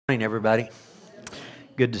Morning, everybody.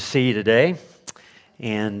 Good to see you today.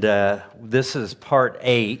 And this is part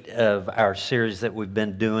 8 of our series that we've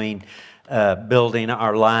been doing, Building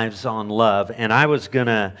Our Lives on Love. And I was going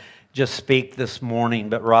to just speak this morning,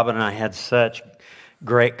 but Robin and I had such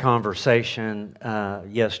great conversation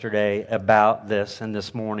yesterday about this, and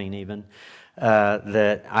this morning even,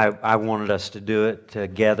 that I wanted us to do it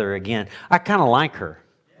together again. I kind of like her.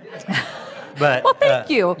 But, well, thank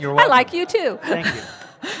you. You're welcome. I like you too. Thank you.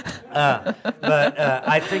 But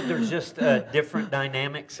I think there's just a different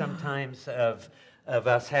dynamic sometimes of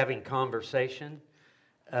us having conversation.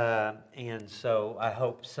 And so I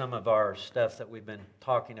hope some of our stuff that we've been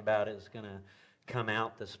talking about is going to come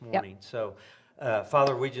out this morning. Yep. So,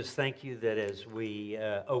 Father, we just thank you that as we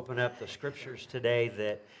open up the Scriptures today,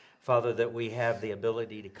 that, Father, that we have the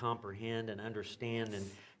ability to comprehend and understand and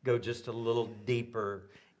go just a little deeper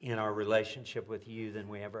in our relationship with you than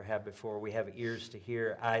we ever have before. We have ears to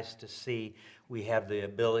hear, eyes to see. We have the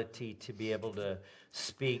ability to be able to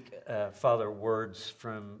speak, Father, words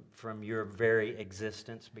from your very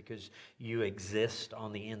existence, because you exist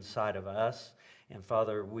on the inside of us. And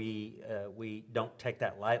Father, we don't take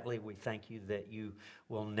that lightly. We thank you that you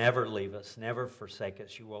will never leave us, never forsake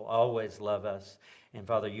us. You will always love us. And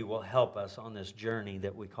Father, you will help us on this journey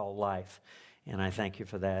that we call life. And I thank you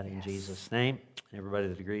for that in Jesus' name. Everybody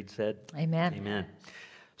that agreed said, Amen. Amen.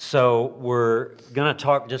 So we're going to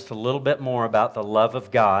talk just a little bit more about the love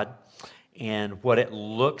of God and what it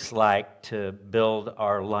looks like to build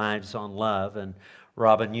our lives on love. And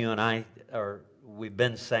Robin, you and I we've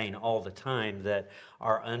been saying all the time that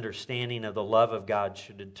our understanding of the love of God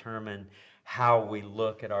should determine how we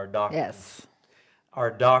look at our doctrines. Yes.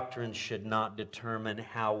 Our doctrine should not determine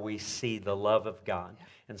how we see the love of God.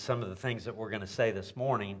 And some of the things that we're going to say this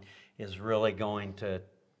morning is really going to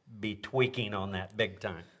be tweaking on that big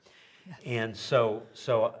time. Yes. And so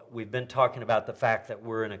we've been talking about the fact that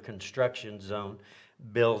we're in a construction zone,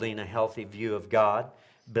 building a healthy view of God,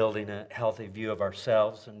 building a healthy view of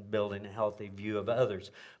ourselves, and building a healthy view of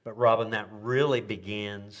others. But Robin, that really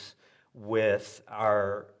begins with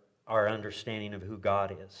our understanding of who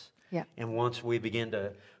God is. Yeah. And once we begin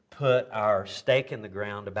to put our stake in the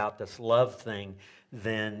ground about this love thing,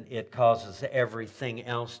 then it causes everything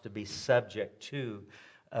else to be subject to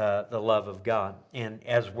the love of God. And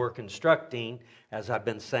as we're constructing, as I've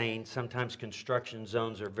been saying, sometimes construction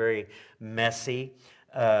zones are very messy,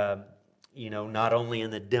 not only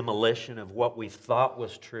in the demolition of what we thought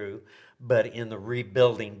was true, but in the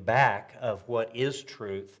rebuilding back of what is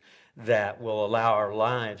truth that will allow our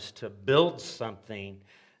lives to build something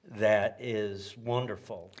that is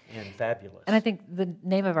wonderful and fabulous. And I think the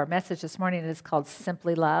name of our message this morning is called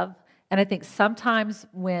Simply Love. And I think sometimes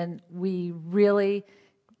when we really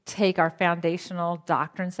take our foundational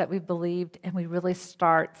doctrines that we've believed and we really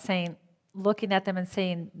start looking at them and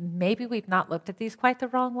saying, maybe we've not looked at these quite the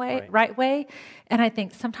right way. And I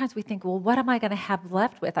think sometimes we think, well, what am I going to have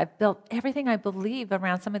left with? I've built everything I believe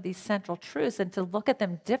around some of these central truths, and to look at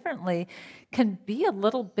them differently can be a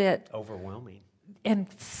little bit overwhelming. And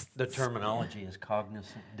the terminology is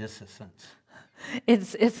cognizant dissonance.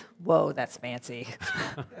 It's whoa, that's fancy.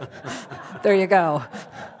 There you go.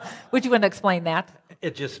 Would you want to explain that?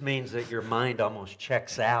 It just means that your mind almost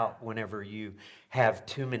checks out whenever you have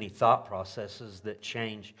too many thought processes that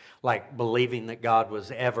change, like believing that God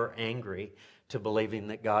was ever angry to believing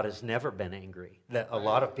that God has never been angry. That a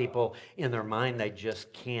lot of people in their mind, they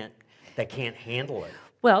just can't handle it.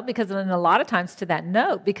 Well, because then a lot of times to that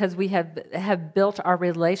note, because we have built our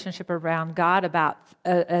relationship around God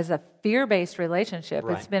as a fear-based relationship.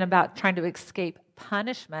 Right. It's been about trying to escape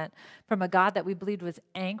punishment from a God that we believed was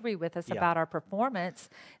angry with us about our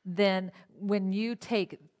performance. Then when you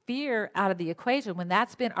take fear out of the equation, when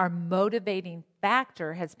that's been our motivating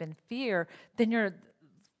factor has been fear, then you're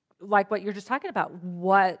like what you're just talking about.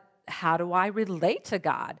 How do I relate to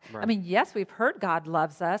God? Right. I mean, yes, we've heard God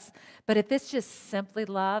loves us, but if it's just simply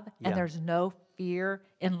love and there's no fear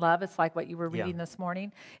in love, it's like what you were reading this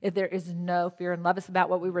morning. If there is no fear in love, it's about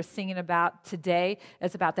what we were singing about today.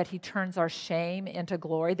 It's about that He turns our shame into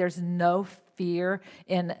glory. There's no fear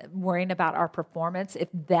in worrying about our performance. If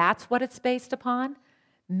that's what it's based upon,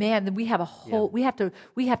 man, then we have a whole. We have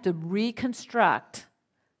to reconstruct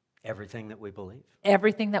everything that we believe.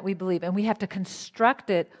 Everything that we believe. And we have to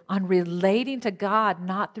construct it on relating to God,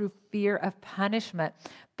 not through fear of punishment,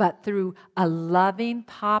 but through a loving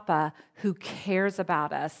Papa who cares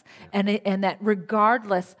about us, and that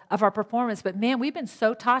regardless of our performance. But man, we've been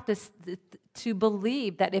so taught to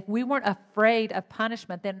believe that if we weren't afraid of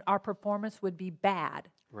punishment, then our performance would be bad.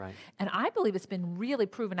 Right. And I believe it's been really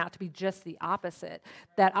proven out to be just the opposite.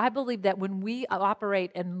 That I believe that when we operate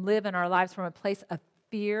and live in our lives from a place of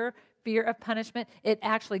fear of punishment, it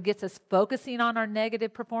actually gets us focusing on our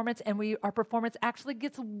negative performance, and our performance actually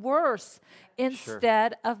gets worse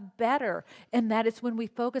instead of better. And that is when we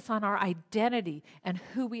focus on our identity and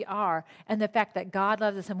who we are and the fact that God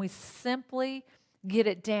loves us, and we simply get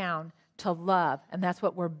it down to love. And that's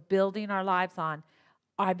what we're building our lives on.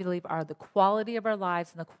 I believe are the quality of our lives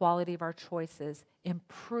and the quality of our choices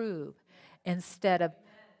improve instead of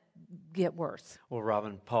get worse. Well,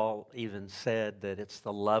 Robin, Paul even said that it's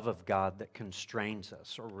the love of God that constrains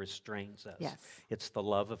us or restrains us. Yes. It's the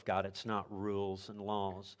love of God. It's not rules and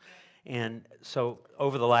laws. And so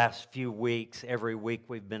over the last few weeks, every week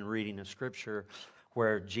we've been reading a scripture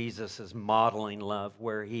where Jesus is modeling love,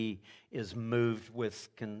 where he is moved with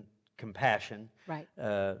compassion. Right.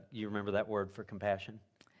 You remember that word for compassion?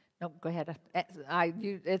 No, go ahead.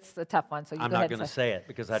 It's a tough one, so you I'm go ahead. not going to say it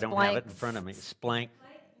because I don't have it in front of me. Splank.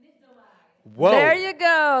 Whoa. There you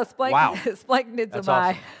go. Splank, wow. Splank nidzomai. That's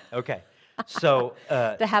awesome. Okay. So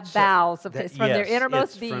to have bowels of it's from their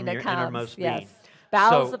innermost being that comes. Innermost being.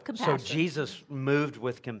 Bowels of compassion. So Jesus moved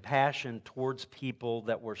with compassion towards people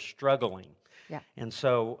that were struggling. Yeah. And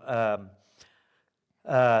so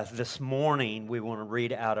this morning we want to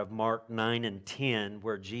read out of Mark 9 and 10,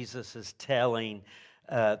 where Jesus is telling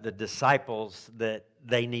the disciples that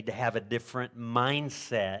they need to have a different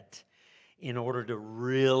mindset in order to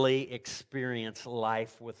really experience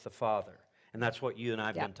life with the Father. And that's what you and I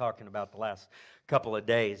have been talking about the last couple of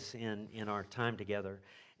days in our time together.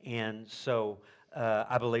 And so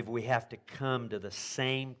I believe we have to come to the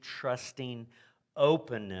same trusting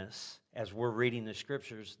openness as we're reading the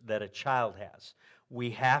scriptures that a child has. We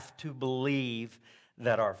have to believe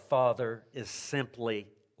that our Father is simply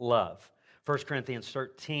love. 1 Corinthians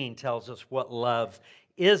 13 tells us what love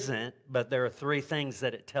isn't, but there are three things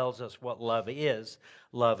that it tells us what love is.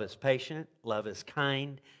 Love is patient, love is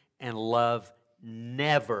kind, and love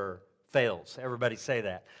never fails. Everybody say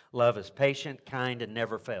that. Love is patient, kind, and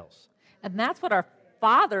never fails. And that's what our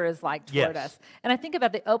Father is like toward us. And I think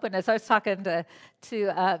about the openness. I was talking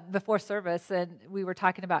to before service, and we were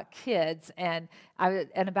talking about kids and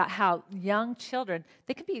about how young children,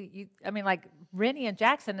 they can be, like Rennie and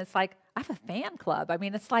Jackson, it's like, I have a fan club. I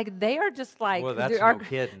mean, it's like they are just like... Well, that's no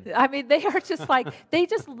kidding. I mean, they are just like, they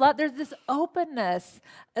just love, there's this openness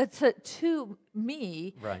to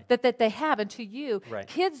me that they have, and to you. Right.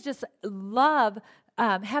 Kids just love,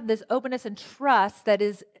 have this openness and trust that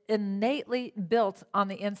is innately built on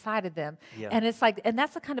the inside of them. Yeah. And it's like, and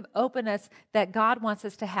that's the kind of openness that God wants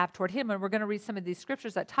us to have toward him. And we're going to read some of these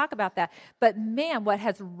scriptures that talk about that. But man, what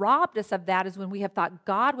has robbed us of that is when we have thought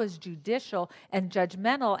God was judicial and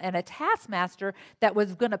judgmental and a taskmaster that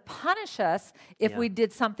was going to punish us if we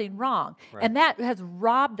did something wrong. Right. And that has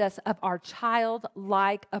robbed us of our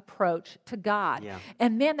childlike approach to God. Yeah.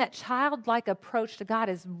 And man, that childlike approach to God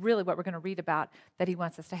is really what we're going to read about that he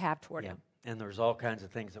wants us to have toward him. And there's all kinds of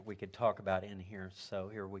things that we could talk about in here, so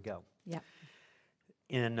here we go. Yeah.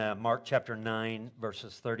 In Mark chapter 9,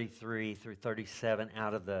 verses 33 through 37,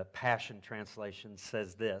 out of the Passion Translation,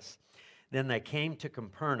 says this: Then they came to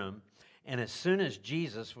Capernaum, and as soon as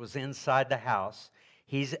Jesus was inside the house,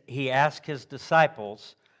 he asked his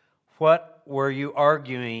disciples, "What were you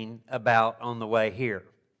arguing about on the way here?"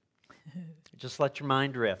 Just let your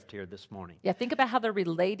mind drift here this morning. Yeah, think about how they're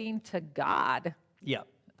relating to God. Yeah.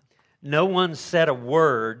 No one said a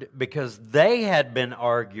word because they had been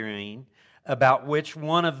arguing about which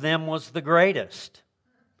one of them was the greatest.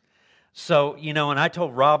 So, and I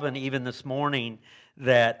told Robin even this morning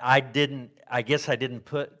that I guess I didn't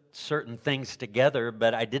put certain things together,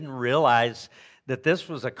 but I didn't realize that this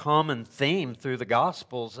was a common theme through the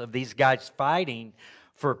Gospels of these guys fighting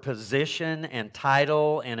for position and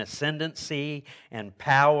title and ascendancy and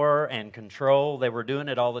power and control. They were doing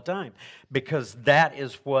it all the time because that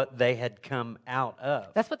is what they had come out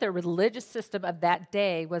of. That's what their religious system of that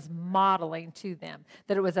day was modeling to them,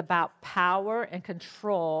 that it was about power and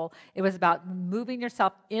control. It was about moving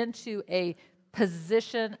yourself into a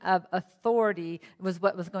position of authority was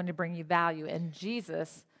what was going to bring you value, and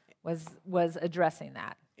Jesus was addressing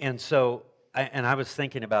that. And so I was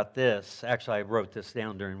thinking about this. Actually, I wrote this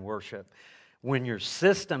down during worship. When your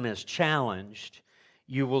system is challenged,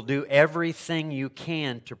 you will do everything you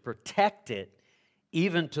can to protect it,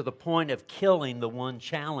 even to the point of killing the one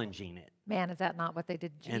challenging it. Man, is that not what they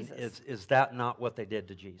did to Jesus? And is that not what they did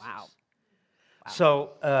to Jesus? Wow.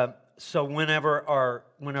 So whenever our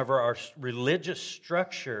religious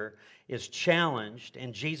structure is challenged,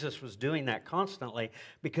 and Jesus was doing that constantly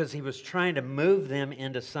because he was trying to move them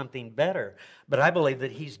into something better. But I believe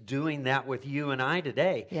that he's doing that with you and I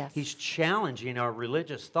today. Yes. He's challenging our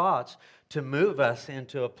religious thoughts to move us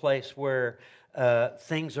into a place where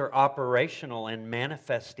things are operational and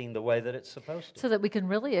manifesting the way that it's supposed to. So that we can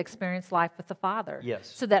really experience life with the Father.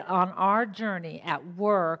 Yes. So that on our journey at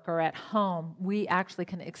work or at home, we actually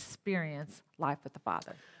can experience life with the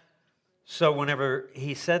Father. So whenever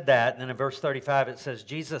he said that, then in verse 35 it says,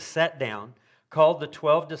 Jesus sat down, called the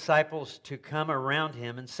 12 disciples to come around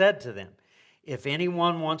him, and said to them, if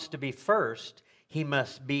anyone wants to be first, he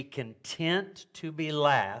must be content to be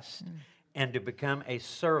last and to become a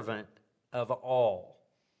servant of all.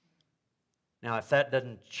 Now, if that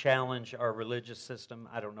doesn't challenge our religious system,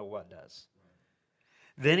 I don't know what does.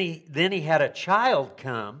 Then he had a child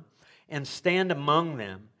come and stand among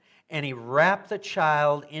them, and he wrapped the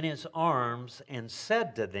child in his arms and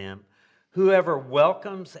said to them, whoever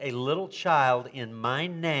welcomes a little child in my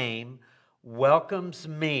name welcomes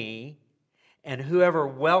me, and whoever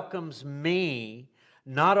welcomes me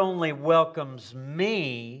not only welcomes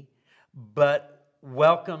me, but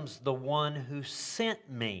welcomes the one who sent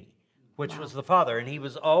me, which was the Father. And he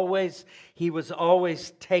was always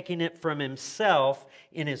taking it from himself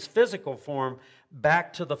in his physical form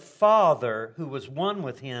back to the Father who was one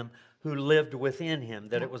with him, who lived within him.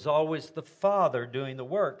 That it was always the Father doing the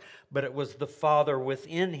work, but it was the Father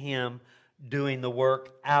within him doing the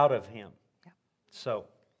work out of him. Yeah. So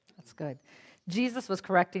that's good. Jesus was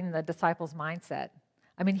correcting the disciples' mindset.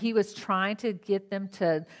 I mean, he was trying to get them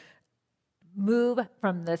to move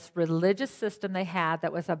from this religious system they had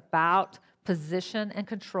that was about position and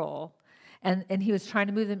control, and he was trying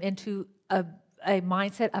to move them into a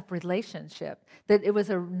mindset of relationship, that it was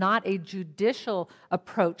not a judicial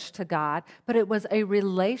approach to God, but it was a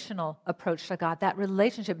relational approach to God. That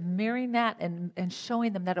relationship, mirroring that and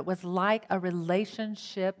showing them that it was like a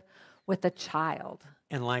relationship with a child.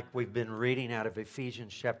 And like we've been reading out of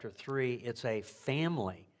Ephesians chapter 3, it's a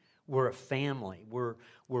family. We're a family. We're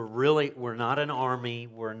not an army.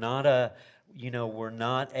 We're not a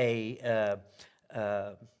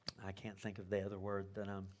I can't think of the other word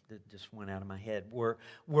that just went out of my head.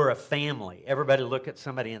 We're a family. Everybody look at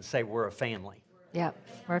somebody and say, we're a family. Yeah,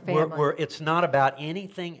 we're a family. It's not about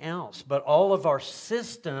anything else, but all of our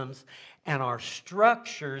systems and our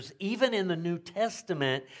structures, even in the New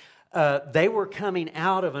Testament, they were coming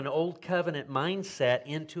out of an old covenant mindset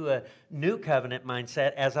into a new covenant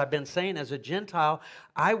mindset. As I've been saying, as a Gentile,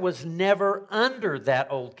 I was never under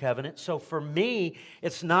that old covenant. So for me,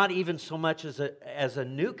 it's not even so much as a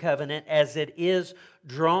new covenant as it is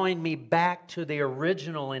drawing me back to the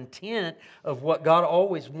original intent of what God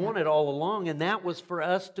always wanted all along, and that was for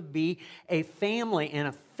us to be a family, and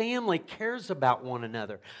a family cares about one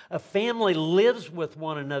another. A family lives with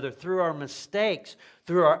one another through our mistakes,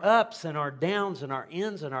 through our ups and our downs and our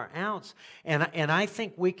ins and our outs. And I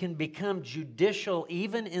think we can become judicial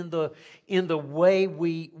even in the way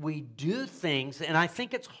we do things. And I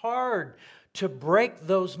think it's hard to break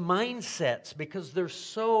those mindsets because they're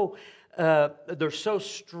so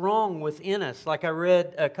strong within us. Like I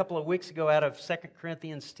read a couple of weeks ago out of 2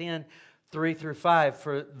 Corinthians 10, 3-5,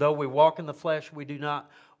 for though we walk in the flesh, we do not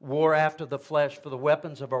war after the flesh, for the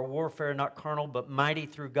weapons of our warfare are not carnal, but mighty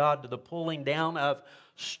through God to the pulling down of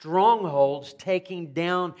strongholds, taking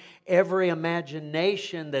down every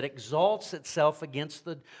imagination that exalts itself against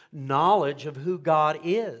the knowledge of who God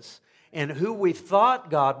is. And who we thought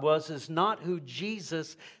God was is not who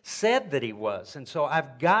Jesus said that he was. And so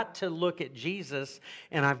I've got to look at Jesus,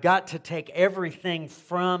 and I've got to take everything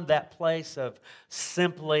from that place of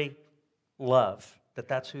simply love,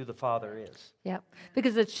 that's who the Father is. Yeah,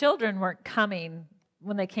 because the children weren't coming,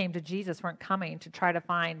 when they came to Jesus, weren't coming to try to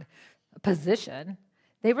find a position.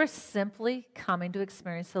 They were simply coming to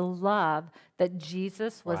experience the love that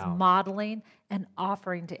Jesus was modeling and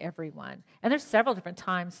offering to everyone. And there's several different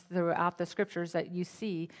times throughout the scriptures that you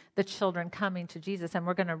see the children coming to Jesus. And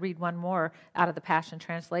we're going to read one more out of the Passion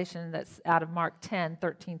Translation that's out of Mark 10,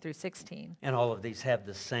 13-16. And all of these have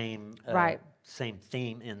the same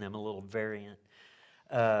theme in them, a little variant.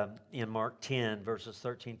 In Mark 10, verses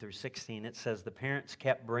 13-16, it says, the parents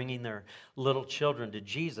kept bringing their little children to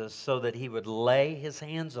Jesus so that he would lay his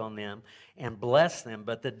hands on them and bless them.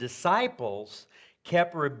 But the disciples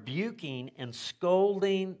kept rebuking and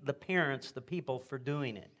scolding the parents, the people, for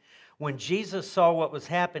doing it. When Jesus saw what was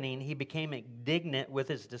happening, he became indignant with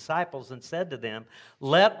his disciples and said to them,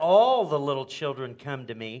 "Let all the little children come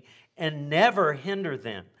to me and never hinder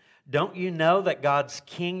them. Don't you know that God's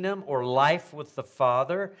kingdom or life with the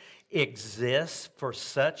Father exists for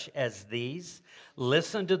such as these?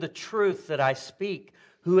 Listen to the truth that I speak.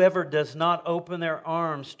 Whoever does not open their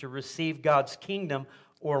arms to receive God's kingdom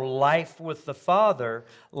or life with the Father,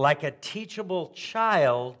 like a teachable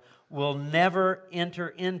child, will never enter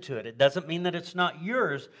into it." It doesn't mean that it's not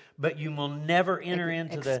yours, but you will never enter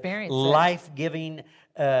into the life-giving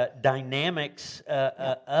dynamics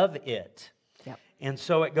of it. Yep. And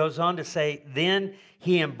so it goes on to say, then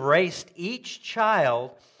he embraced each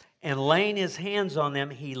child, and laying his hands on them,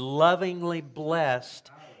 he lovingly blessed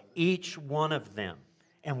each one of them.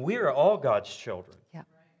 And we are all God's children. Yep.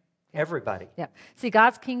 Everybody. Yeah. See,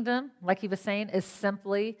 God's kingdom, like he was saying, is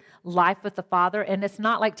simply life with the Father. And it's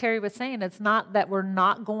not like Terry was saying, it's not that we're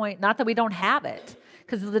not that we don't have it.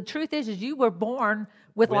 Because the truth is you were born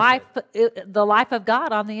with life, the life of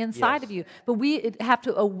God on the inside of you. But we have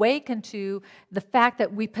to awaken to the fact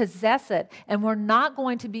that we possess it. And we're not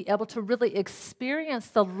going to be able to really experience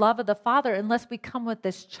the love of the Father unless we come with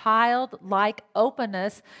this childlike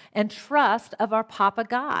openness and trust of our Papa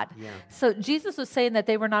God. Yeah. So Jesus was saying that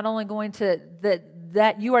they were not only going to,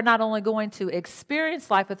 that you are not only going to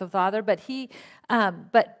experience life with the Father, but he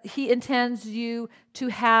intends you to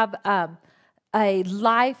have a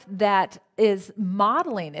life that is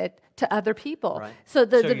modeling it to other people. Right. So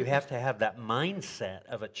you have to have that mindset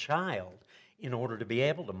of a child in order to be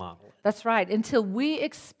able to model it. That's right. Until we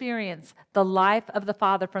experience the life of the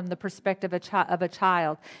Father from the perspective of a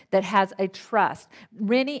child that has a trust.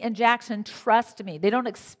 Rennie and Jackson trust me. They don't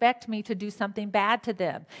expect me to do something bad to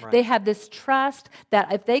them. Right. They have this trust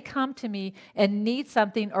that if they come to me and need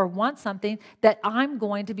something or want something, that I'm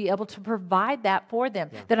going to be able to provide that for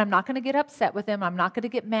them. Yeah. That I'm not going to get upset with them. I'm not going to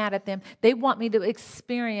get mad at them. They want me to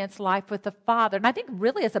experience life with the Father. And I think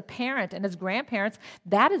really as a parent and as grandparents,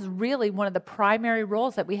 that is really one of the primary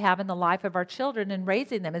roles that we have in the life of our children in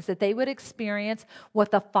raising them, is that they would experience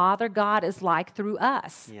what the Father God is like through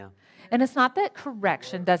us. Yeah. And it's not that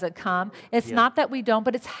correction doesn't come. It's not that we don't,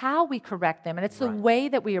 but it's how we correct them, and it's the way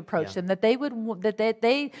that we approach them. That they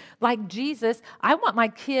like Jesus. I want my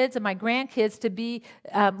kids and my grandkids to be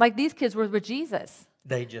like these kids were with Jesus.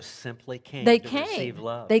 They just simply came to receive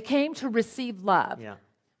love. They came to receive love. Yeah.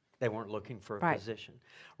 They weren't looking for a position.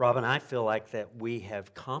 Robin, I feel like that we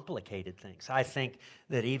have complicated things. I think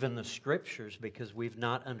that even the Scriptures, because we've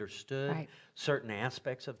not understood certain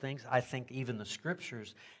aspects of things, I think even the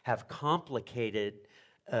Scriptures have complicated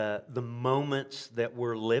the moments that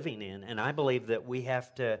we're living in. And I believe that we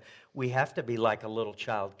have to be like a little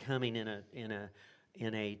child, coming in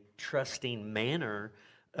a trusting manner,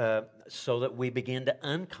 so that we begin to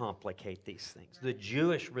uncomplicate these things. The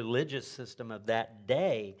Jewish religious system of that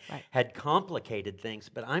day had complicated things,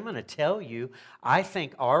 but I'm going to tell you, I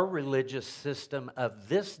think our religious system of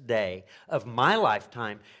this day, of my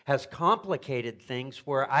lifetime, has complicated things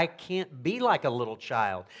where I can't be like a little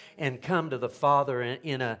child and come to the Father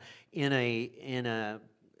in a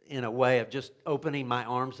way of just opening my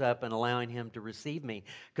arms up and allowing Him to receive me,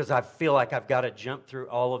 because I feel like I've got to jump through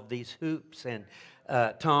all of these hoops. And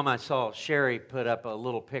Tom, I saw Sherry put up a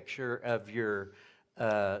little picture of your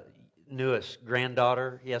newest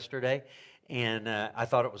granddaughter yesterday, and I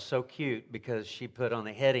thought it was so cute because she put on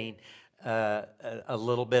the heading, a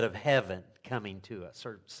little bit of heaven coming to us,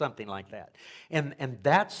 or something like that. And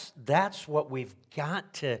that's what we've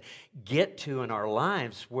got to get to in our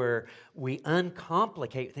lives, where we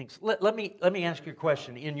uncomplicate things. Let me ask you a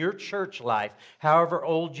question. In your church life, however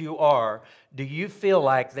old you are, do you feel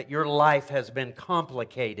like that your life has been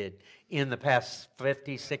complicated in the past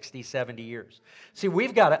 50, 60, 70 years? See,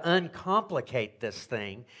 we've got to uncomplicate this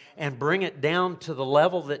thing and bring it down to the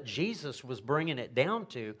level that Jesus was bringing it down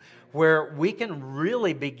to, where we can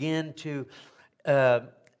really begin to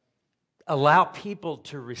allow people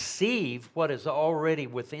to receive what is already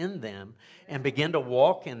within them and begin to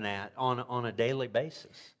walk in that on a daily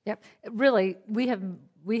basis. Yep. Really, we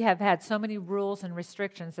have had so many rules and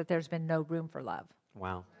restrictions that there's been no room for love.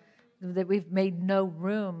 Wow. That we've made no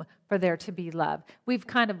room for there to be love. We've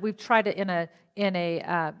tried to we've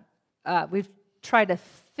tried to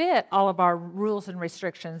fit all of our rules and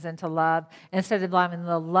restrictions into love, instead of allowing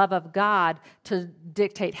the love of God to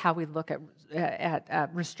dictate how we look at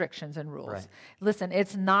restrictions and rules. Right. Listen,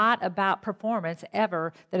 it's not about performance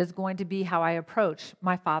ever that is going to be how I approach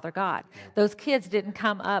my Father God. Yeah. Those kids didn't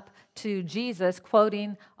come up to Jesus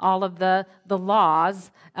quoting all of the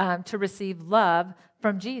laws to receive love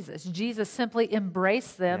from Jesus. Jesus simply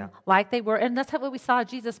embraced them like they were. And that's what we saw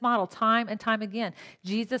Jesus model time and time again.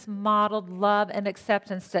 Jesus modeled love and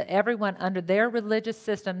acceptance to everyone under their religious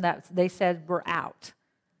system that they said were out.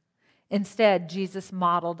 Instead, Jesus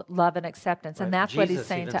modeled love and acceptance, and that's what he's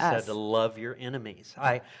saying to us. Jesus even said to love your enemies.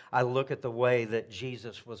 I look at the way that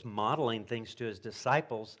Jesus was modeling things to his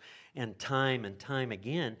disciples, and time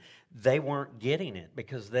again, they weren't getting it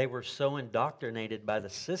because they were so indoctrinated by the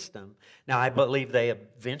system. Now, I believe they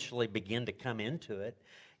eventually begin to come into it,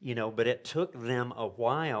 but it took them a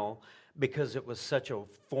while because it was such a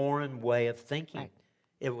foreign way of thinking. Right.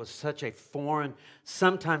 It was such a foreign,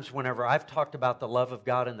 sometimes whenever I've talked about the love of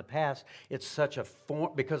God in the past, it's such a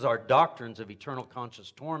because our doctrines of eternal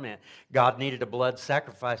conscious torment, God needed a blood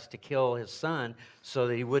sacrifice to kill his son so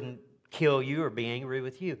that he wouldn't kill you or be angry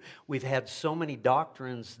with you. We've had so many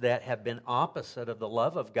doctrines that have been opposite of the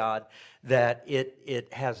love of God that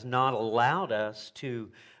it has not allowed us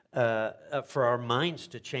to for our minds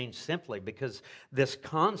to change simply, because this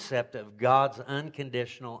concept of God's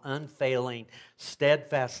unconditional, unfailing,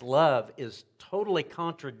 steadfast love is totally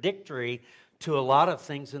contradictory to a lot of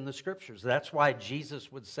things in the Scriptures. That's why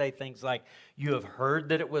Jesus would say things like, "You have heard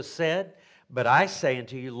that it was said, but I say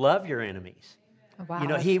unto you, love your enemies."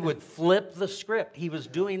 Wow, he would flip the script. He was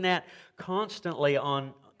doing that constantly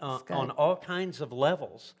on all kinds of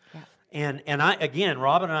levels. Yeah. And I, again,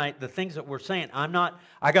 Rob and I, the things that we're saying,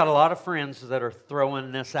 I got a lot of friends that are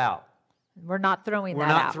throwing this out. We're not throwing that out.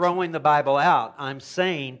 We're not throwing the Bible out. I'm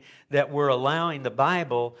saying that we're allowing the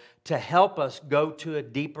Bible to help us go to a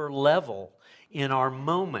deeper level in our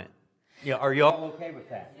moment. Are you all okay with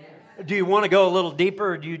that? Yeah. Do you want to go a little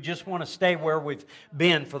deeper, or do you just want to stay where we've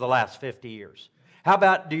been for the last 50 years? How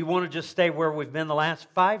about, do you want to just stay where we've been the last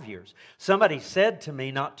 5 years? Somebody said to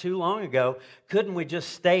me not too long ago, couldn't we just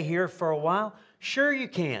stay here for a while? Sure you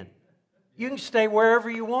can. You can stay wherever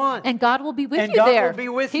you want. And God will be with you there. And there. God will be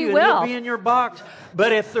with you. He will. And you'll be in your box.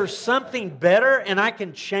 But if there's something better and I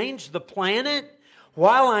can change the planet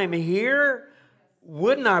while I'm here,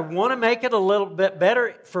 wouldn't I want to make it a little bit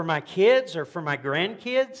better for my kids or for my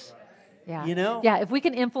grandkids? Yeah. Yeah, if we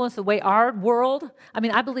can influence the way our world,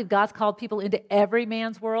 I believe God's called people into every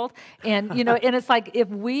man's world. And, and it's like if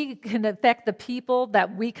we can affect the people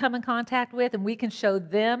that we come in contact with and we can show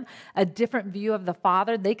them a different view of the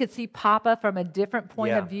Father, they could see Papa from a different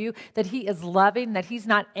point of view, that he is loving, that he's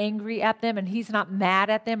not angry at them and he's not mad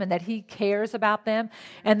at them, and that he cares about them,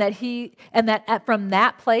 and that from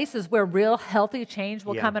that place is where real healthy change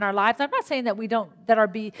will come in our lives. I'm not saying that we don't, that our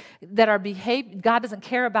behavior, God doesn't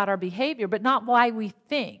care about our behavior, but not why we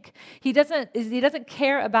think. He doesn't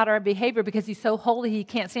care about our behavior because he's so holy he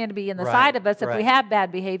can't stand to be in the side of us if we have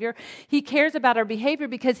bad behavior. He cares about our behavior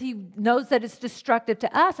because he knows that it's destructive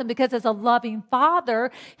to us, and because as a loving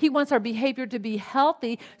Father, he wants our behavior to be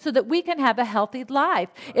healthy so that we can have a healthy life.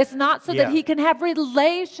 It's not so that he can have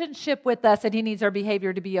relationship with us and he needs our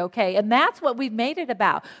behavior to be okay. And that's what we've made it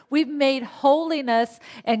about. We've made holiness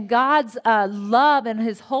and God's love and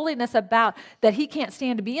his holiness about that he can't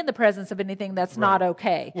stand to be in the presence of anything that's not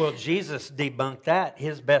okay. Well, Jesus debunked that.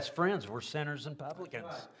 His best friends were sinners and publicans.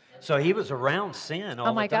 So he was around sin all the time.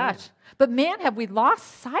 Oh my gosh. But man, have we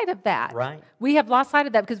lost sight of that. Right. We have lost sight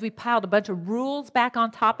of that because we piled a bunch of rules back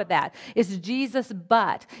on top of that. It's Jesus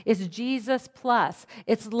but. It's Jesus plus.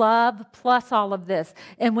 It's love plus all of this.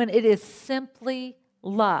 And when it is simply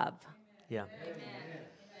love. Yeah.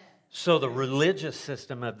 So the religious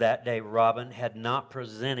system of that day, Robin, had not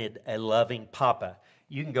presented a loving Papa.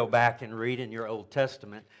 You can go back and read in your Old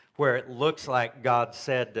Testament where it looks like God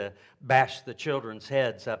said to bash the children's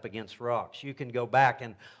heads up against rocks. You can go back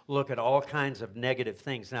and look at all kinds of negative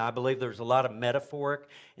things. Now, I believe there's a lot of metaphoric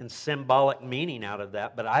and symbolic meaning out of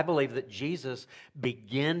that, but I believe that Jesus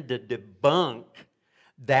began to debunk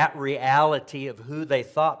that reality of who they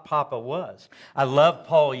thought Papa was. I love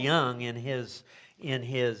Paul Young in his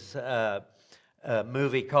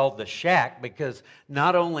movie called The Shack, because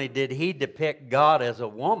not only did he depict God as a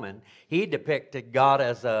woman, he depicted God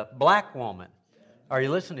as a black woman. Are you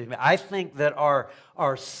listening to me? I think that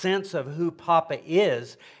our sense of who Papa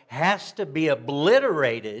is has to be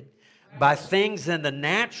obliterated by things in the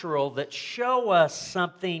natural that show us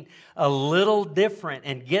something a little different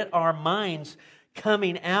and get our minds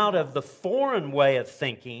coming out of the foreign way of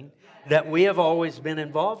thinking that we have always been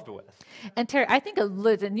involved with. And Terry, I think,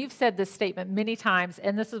 and you've said this statement many times,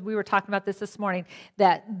 and we were talking about this morning,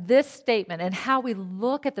 that this statement and how we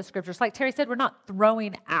look at the Scriptures, like Terry said, we're not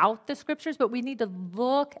throwing out the Scriptures, but we need to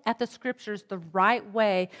look at the Scriptures the right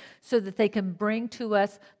way so that they can bring to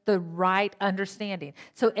us the right understanding.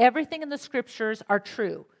 So everything in the Scriptures are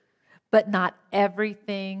true, but not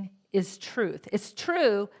everything is truth. It's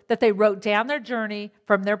true that they wrote down their journey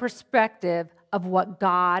from their perspective of what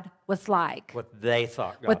God was like. What they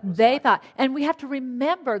thought God what was they like. thought. And we have to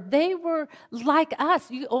remember, they were like us.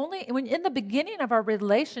 When in the beginning of our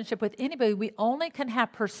relationship with anybody, we only can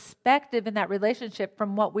have perspective in that relationship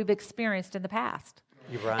from what we've experienced in the past.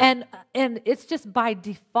 You're right. And it's just by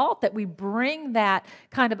default that we bring that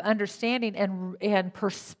kind of understanding and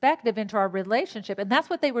perspective into our relationship. And that's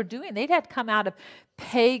what they were doing. They'd had come out of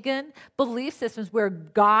pagan belief systems where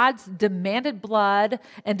gods demanded blood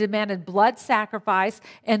and demanded blood sacrifice.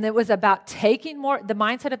 And it was about taking more, the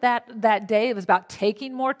mindset of that day, it was about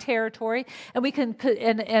taking more territory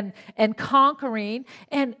and conquering.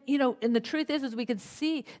 And, and the truth is we can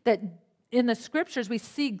see that in the Scriptures, we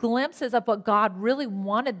see glimpses of what God really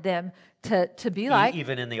wanted them to be like.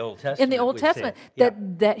 Even in the Old Testament. In the Old Testament,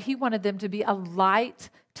 that He wanted them to be a light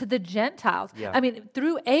to the Gentiles. Yeah. I mean,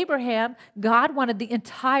 through Abraham, God wanted the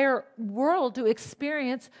entire world to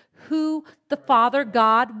experience who the Father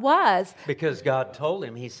God was. Because God told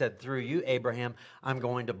him, He said, through you, Abraham, I'm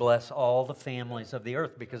going to bless all the families of the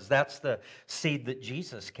earth, because that's the seed that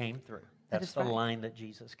Jesus came through. That's the line that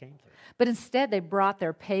Jesus came through. But instead, they brought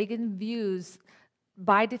their pagan views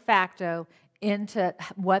by de facto into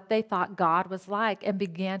what they thought God was like and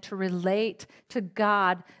began to relate to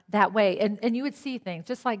God that way. And you would see things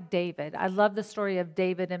just like David. I love the story of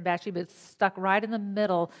David and Bathsheba. It's stuck right in the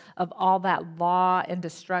middle of all that law and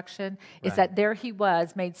destruction. Right. Is that there he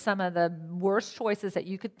was, made some of the worst choices that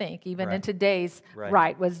you could think, even in today's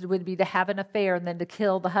would be to have an affair and then to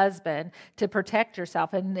kill the husband to protect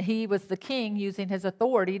yourself. And he was the king using his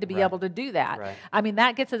authority to be able to do that. Right. I mean,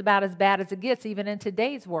 that gets about as bad as it gets, even in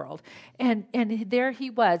today's world. And there he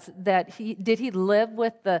was. Did he live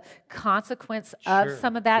with the consequence of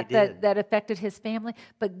some of that affected his family?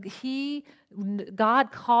 But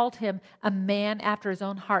God called him a man after his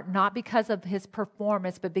own heart, not because of his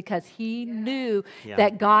performance, but because he knew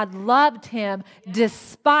that God loved him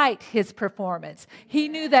despite his performance. He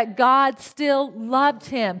knew that God still loved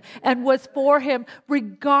him and was for him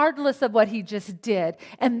regardless of what he just did.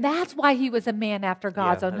 And that's why he was a man after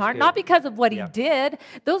God's own heart, not because of what he did.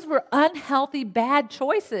 Those were unhealthy, bad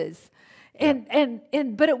choices.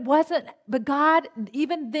 But it wasn't, but God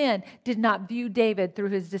even then did not view David through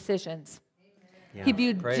his decisions. Yeah. He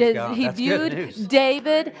viewed David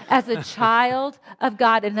David as a child of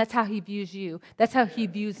God, and that's how he views you. That's how he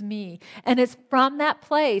views me. And it's from that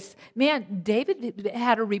place, man, David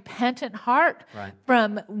had a repentant heart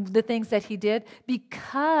from the things that he did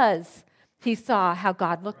because he saw how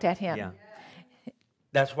God looked at him. Yeah.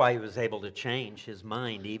 That's why he was able to change his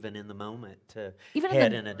mind even in the moment to Even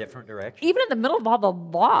head in a different direction. Even in the middle of all the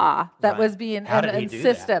law that was being How did he do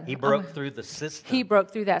system. That? He broke through the system. He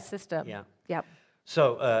broke through that system. Yeah. Yep.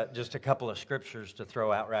 So just a couple of scriptures to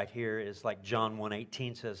throw out right here is like John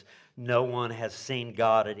 1:18 says, no one has seen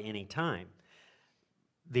God at any time.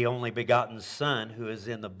 The only begotten Son who is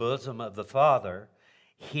in the bosom of the Father,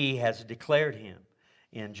 He has declared Him.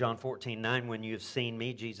 In John 14:9, when you have seen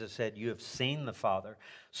me, Jesus said, you have seen the Father.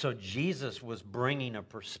 So Jesus was bringing a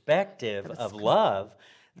perspective of love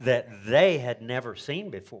that they had never seen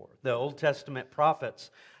before. The Old Testament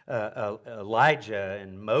prophets, Elijah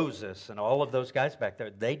and Moses and all of those guys back there,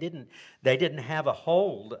 they didn't have a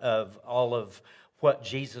hold of all of what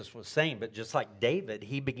Jesus was saying, but just like David,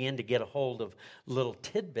 he began to get a hold of little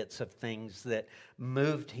tidbits of things that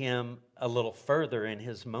moved him a little further in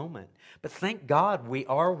his moment. But thank God we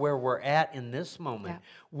are where we're at in this moment.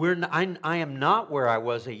 Yeah. I am not where I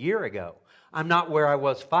was a year ago. I'm not where I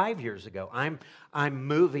was 5 years ago. I'm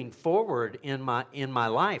moving forward in my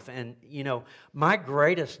life, and my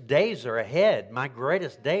greatest days are ahead. My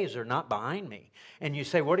greatest days are not behind me. And you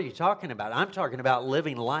say, what are you talking about? I'm talking about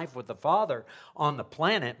living life with the Father on the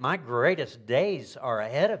planet. My greatest days are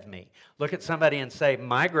ahead of me. Look at somebody and say,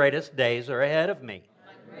 my greatest days are ahead of me.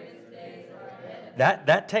 My greatest days are ahead of me.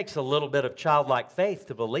 That takes a little bit of childlike faith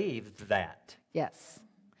to believe that. Yes.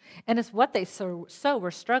 And it's what they so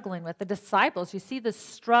were struggling with. The disciples, you see the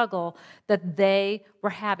struggle that they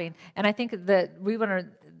were having. And I think that we want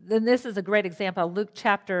to, and this is a great example. Luke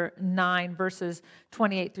chapter 9, verses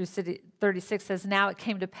 28 through 36 says, now it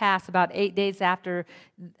came to pass about 8 days after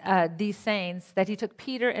these sayings that he took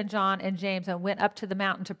Peter and John and James and went up to the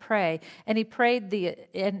mountain to pray. And he prayed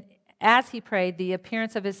as he prayed, the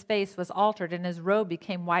appearance of his face was altered, and his robe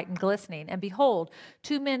became white and glistening. And behold,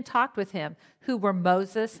 2 men talked with him, who were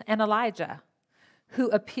Moses and Elijah, who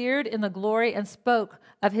appeared in the glory and spoke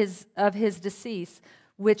of his decease,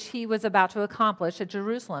 which he was about to accomplish at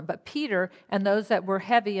Jerusalem. But Peter and those that were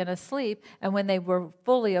heavy and asleep, and when they were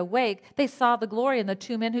fully awake, they saw the glory and the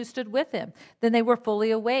 2 men who stood with him. Then they were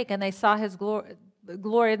fully awake, and they saw his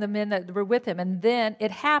glory and the men that were with him. And then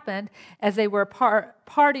it happened, as they were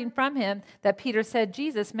parting from him, that Peter said,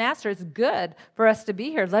 Jesus, Master, it's good for us to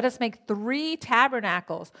be here. Let us make 3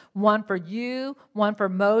 tabernacles, one for you, one for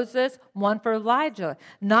Moses, one for Elijah,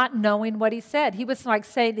 not knowing what he said. He was like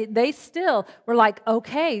saying, they still were like,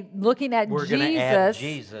 okay, looking at We're Jesus. We're going to add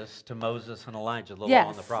Jesus to Moses and Elijah, the yes, law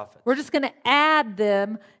and the prophets. We're just going to add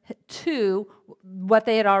them to what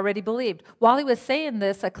they had already believed. While he was saying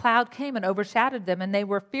this, a cloud came and overshadowed them, and they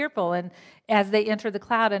were fearful. And as they entered the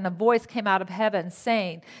cloud, and a voice came out of heaven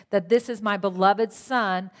saying that this is my beloved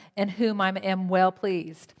Son, in whom I am well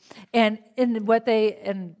pleased. And in what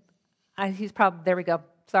he's probably, there we go.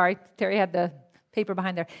 Sorry, Terry had the paper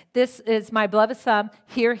behind there. This is my beloved Son,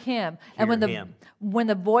 hear him. And when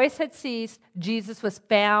the voice had ceased, Jesus was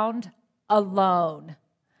found alone.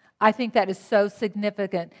 I think that is so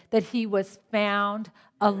significant that he was found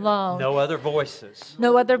alone. No other voices.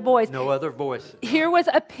 No other voice. No other voices. Here was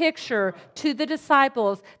a picture to the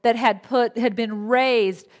disciples that had been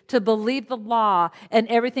raised to believe the law and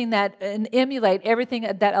everything and emulate everything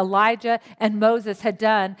that Elijah and Moses had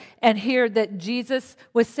done. And here that Jesus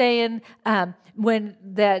was saying when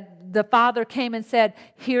the Father came and said,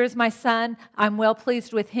 "Here's my Son, I'm well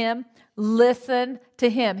pleased with him. Listen to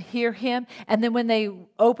him, hear him." And then when they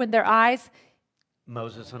opened their eyes,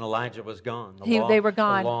 Moses and Elijah was gone. They were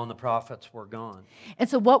gone. The law and the prophets were gone. And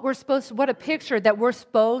so what a picture that we're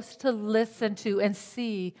supposed to listen to and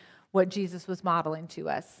see what Jesus was modeling to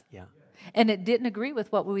us. Yeah. And it didn't agree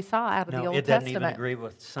with what we saw out of the Old Testament. No, it doesn't even agree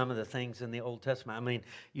with some of the things in the Old Testament. I mean,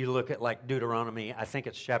 you look at like Deuteronomy, I think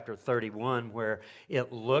it's chapter 31, where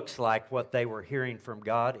it looks like what they were hearing from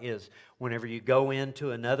God is whenever you go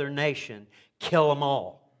into another nation, kill them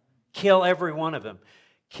all. Kill every one of them.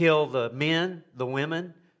 Kill the men, the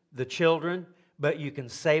women, the children, but you can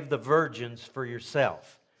save the virgins for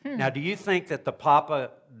yourself. Now, do you think that the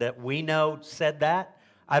Papa that we know said that?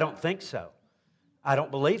 I don't think so. I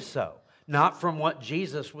don't believe so. Not from what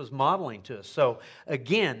Jesus was modeling to us. So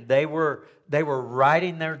again, they were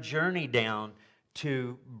writing their journey down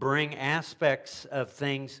to bring aspects of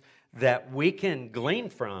things that we can glean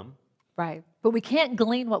from. Right. But we can't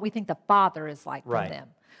glean what we think the Father is like from them.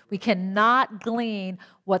 We cannot glean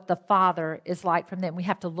what the Father is like from them. We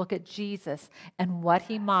have to look at Jesus and what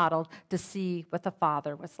he modeled to see what the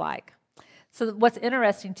Father was like. So what's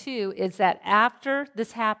interesting, too, is that after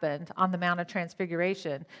this happened on the Mount of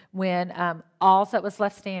Transfiguration, when all that was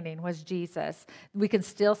left standing was Jesus, we can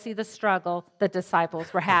still see the struggle the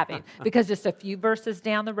disciples were having. Because just a few verses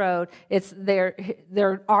down the road,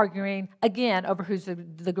 they're arguing again over who's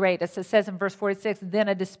the greatest. It says in verse 46, then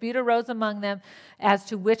a dispute arose among them as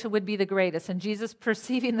to which would be the greatest. And Jesus,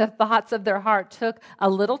 perceiving the thoughts of their heart, took a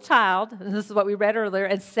little child, and this is what we read earlier,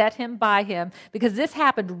 and set him by him. Because this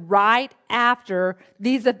happened right after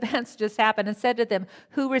these events just happened, and said to them,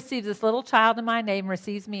 who receives this little child in my name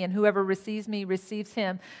receives me, and whoever receives me receives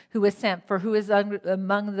him who is sent. For who is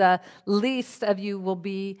among the least of you will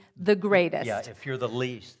be the greatest. Yeah, if you're the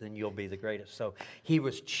least, then you'll be the greatest. So he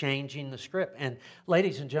was changing the script. And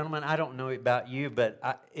ladies and gentlemen, I don't know about you,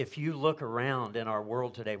 but if you look around in our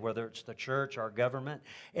world today, whether it's the church, our government,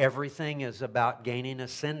 everything is about gaining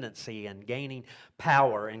ascendancy and gaining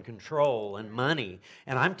power and control and money.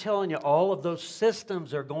 And I'm telling you, all of those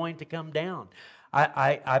systems are going to come down.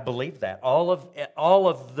 I believe that. All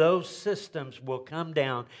of those systems will come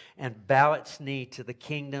down and bow its knee to the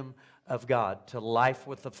kingdom of God, to life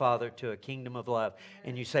with the Father, to a kingdom of love.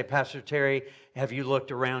 And you say, Pastor Terry, have you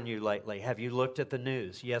looked around you lately? Have you looked at the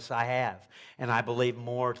news? Yes, I have. And I believe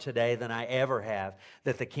more today than I ever have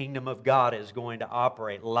that the kingdom of God is going to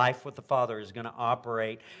operate. Life with the Father is going to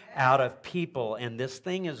operate out of people. And this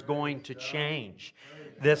thing is going to change.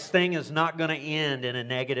 This thing is not going to end in a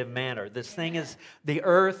negative manner. This thing is the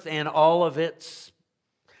earth and all of its,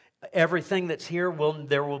 everything that's here,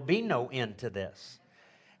 there will be no end to this.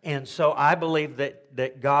 And so I believe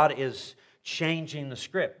that God is changing the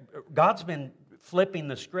script. God's been flipping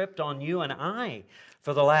the script on you and I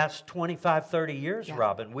for the last 25, 30 years, yeah.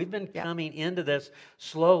 Robin. We've been coming into this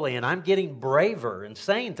slowly, and I'm getting braver and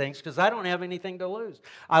saying things because I don't have anything to lose.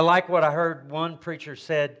 I like what I heard one preacher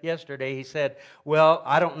said yesterday. He said, well,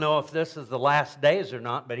 I don't know if this is the last days or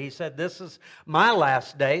not, but he said, this is my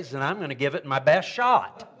last days, and I'm going to give it my best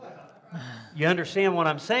shot. You understand what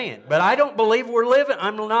I'm saying? But I don't believe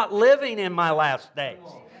I'm not living in my last days.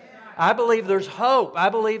 I believe there's hope. I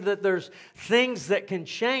believe that there's things that can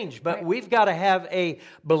change. But we've got to have a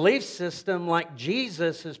belief system like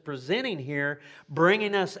Jesus is presenting here,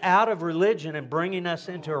 bringing us out of religion and bringing us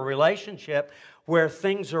into a relationship where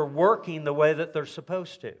things are working the way that they're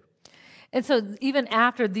supposed to. And so even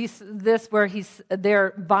after this where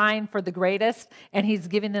they're vying for the greatest, and he's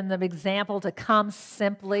giving them the example to come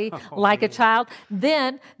simply like a child,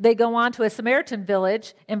 then they go on to a Samaritan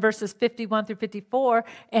village in verses 51 through 54,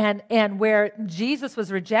 and where Jesus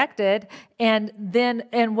was rejected, and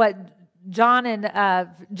what John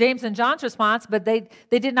and James and John's response, but they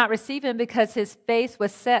did not receive him because his face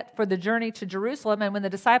was set for the journey to Jerusalem. And when the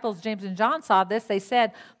disciples, James and John, saw this, they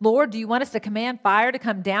said, Lord, do you want us to command fire to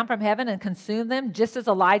come down from heaven and consume them, just as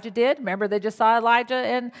Elijah did? Remember, they just saw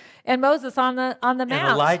Elijah and Moses on the mount. And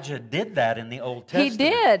Elijah did that in the Old Testament. He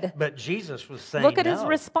did. But Jesus was saying Look at his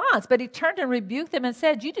response. But he turned and rebuked them and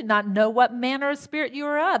said, you do not know what manner of spirit you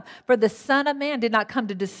are of. For the Son of Man did not come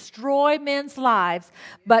to destroy men's lives,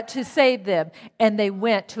 but to save them. And they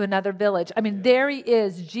went to another village. I mean, there he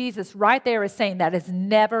is. Jesus right there is saying that has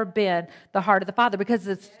never been the heart of the Father,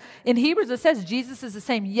 because in Hebrews it says Jesus is the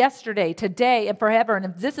same yesterday, today, and forever. And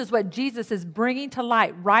if this is what Jesus is bringing to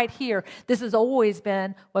light right here, this has always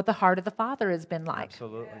been what the heart of the Father has been like.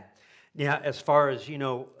 Absolutely. Yeah, as far as,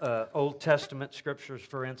 Old Testament scriptures,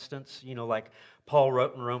 for instance, like Paul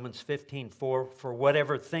wrote in Romans 15:4, for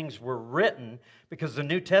whatever things were written, because the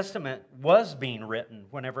New Testament was being written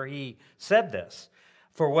whenever he said this,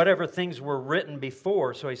 for whatever things were written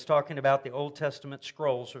before, so he's talking about the Old Testament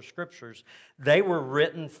scrolls or scriptures, they were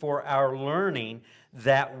written for our learning,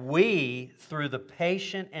 that we, through the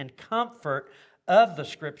patient and comfort of the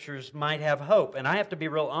scriptures, might have hope. And I have to be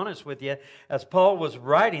real honest with you, as Paul was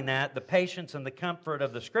writing that, the patience and the comfort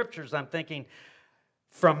of the scriptures, I'm thinking,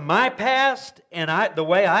 from my past and the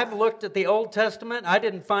way I've looked at the Old Testament, I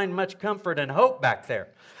didn't find much comfort and hope back there.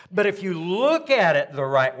 But if you look at it the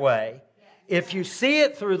right way, if you see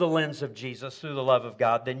it through the lens of Jesus, through the love of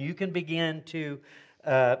God, then you can begin to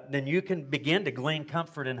glean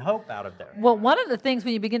comfort and hope out of there. Well, one of the things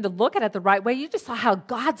when you begin to look at it the right way, you just saw how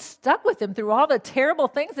God stuck with them through all the terrible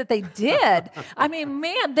things that they did. I mean,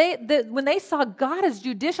 man, when they saw God as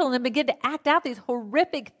judicial and then began to act out these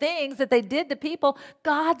horrific things that they did to people,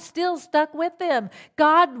 God still stuck with them.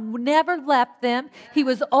 God never left them. He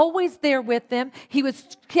was always there with them. He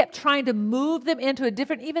kept trying to move them into a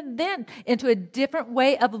different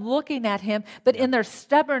way of looking at Him. But in their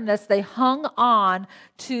stubbornness, they hung on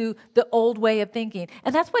to the old way of thinking.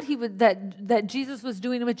 And that's what that Jesus was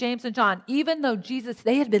doing with James and John. Even though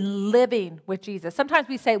they had been living with Jesus. Sometimes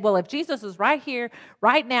we say, well, if Jesus was right here,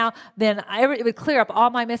 right now, then it would clear up all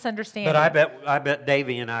my misunderstanding. But I bet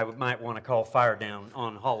Davey and I might want to call fire down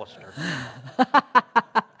on Hollister.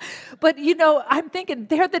 But, I'm thinking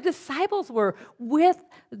there the disciples were with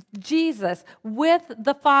Jesus, with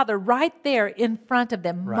the Father right there in front of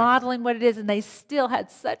them, modeling what it is. And they still had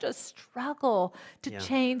such a struggle to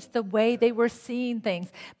change the way they were seeing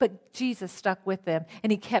things. But Jesus stuck with them,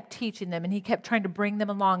 and He kept teaching them, and He kept trying to bring them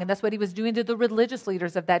along. And that's what He was doing to the religious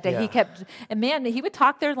leaders of that day. Yeah. He would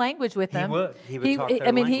talk their language with them. He would talk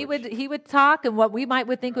their language. He would talk, and what we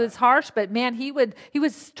would think was harsh, but man, he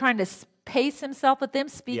was trying to pace Himself with them,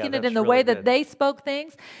 speaking it in the way that they spoke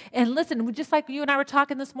things. And listen, just like you and I were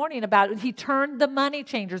talking this morning about, He turned the money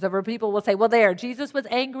changers over. People will say, well, Jesus was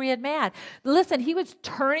angry and mad. Listen, He was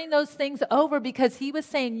turning those things over because He was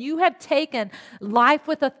saying, you have taken life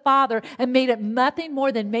with a Father and made it nothing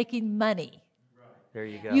more than making money. There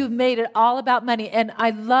you go. You've made it all about money. And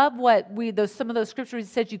I love what some of those scriptures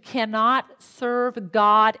said, you cannot serve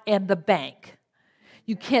God and the bank.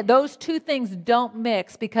 You can't, those two things don't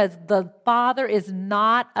mix, because the Father is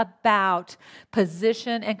not about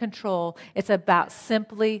position and control. It's about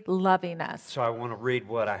simply loving us. So I want to read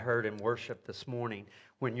what I heard in worship this morning.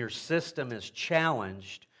 When your system is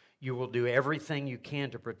challenged, you will do everything you can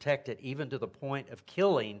to protect it, even to the point of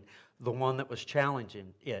killing the one that was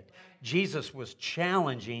challenging it. Jesus was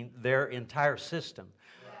challenging their entire system.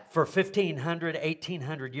 For 1,500,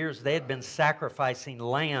 1,800 years, they had been sacrificing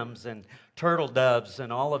lambs and turtle doves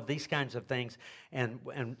and all of these kinds of things. And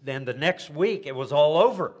then the next week, it was all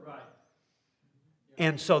over. Right.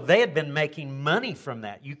 And so they had been making money from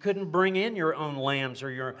that. You couldn't bring in your own lambs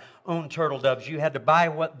or your own turtle doves. You had to buy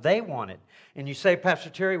what they wanted. And you say, Pastor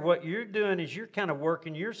Terry, what you're doing is you're kind of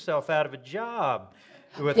working yourself out of a job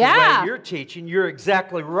with the way you're teaching. You're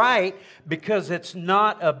exactly right, because it's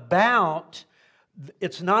not about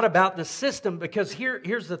the system, because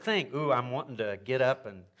here's the thing. Ooh, I'm wanting to get up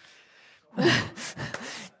and...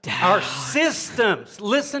 Our systems,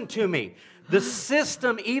 listen to me, the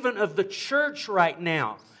system even of the church right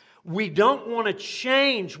now, we don't want to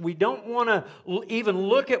change. We don't want to even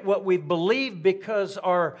look at what we believe because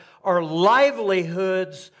our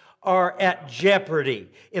livelihoods are at jeopardy.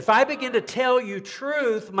 If I begin to tell you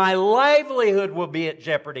truth, my livelihood will be at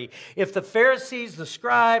jeopardy. If the Pharisees, the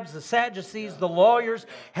scribes, the Sadducees, the lawyers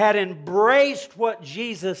had embraced what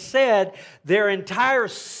Jesus said, their entire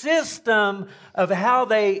system of how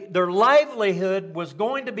their livelihood was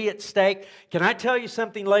going to be at stake. Can I tell you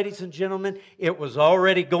something, ladies and gentlemen? It was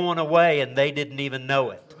already going away and they didn't even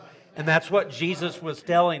know it. And that's what Jesus was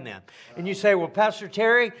telling them. And you say, well, Pastor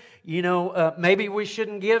Terry, maybe we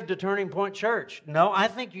shouldn't give to Turning Point Church. No, I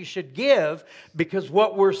think you should give because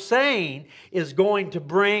what we're saying is going to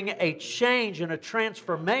bring a change and a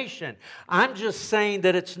transformation. I'm just saying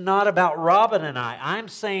that it's not about Robin and I. I'm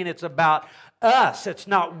saying it's about us. It's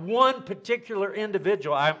not one particular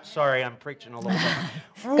individual. I'm sorry, I'm preaching a little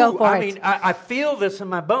bit. Go for it. I mean, I feel this in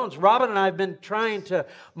my bones. Robin and I have been trying to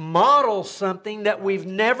model something that we've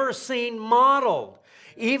never seen modeled.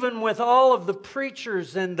 Even with all of the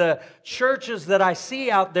preachers and the churches that I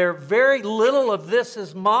see out there, very little of this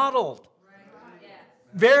is modeled.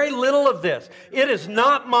 Very little of this. It is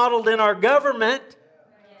not modeled in our government.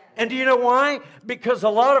 And do you know why? Because a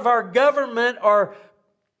lot of our government are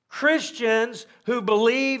Christians who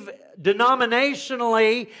believe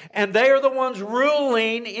denominationally, and they are the ones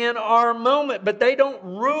ruling in our moment, but they don't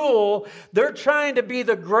rule. They're trying to be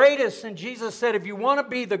the greatest, and Jesus said, if you want to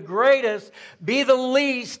be the greatest, be the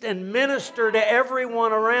least and minister to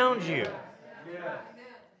everyone around you.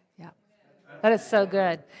 Yeah, that is so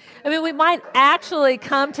good. I mean, we might actually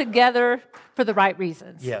come together for the right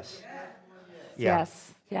reasons. Yes. Yeah.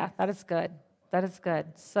 Yes. Yeah, that is good. That is good.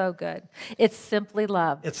 So good. It's simply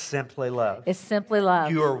love. It's simply love. It's simply love.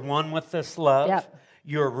 You are one with this love. Yep.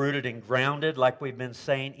 You are rooted and grounded, like we've been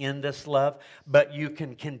saying, in this love. But you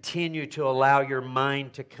can continue to allow your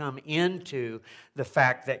mind to come into the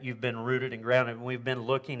fact that you've been rooted and grounded. And we've been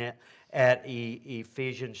looking at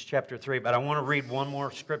Ephesians chapter 3. But I want to read one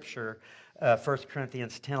more scripture, 1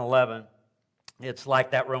 Corinthians 10:11. It's like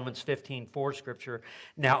that Romans 15:4 scripture.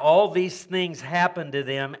 Now all these things happened to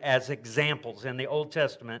them as examples in the Old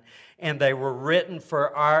Testament, and they were written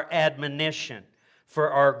for our admonition, for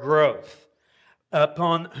our growth,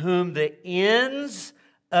 upon whom the ends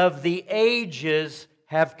of the ages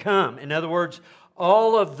have come. In other words,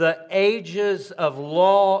 all of the ages of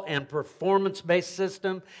law and performance-based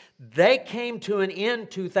system, they came to an end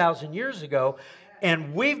 2,000 years ago.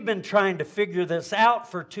 And we've been trying to figure this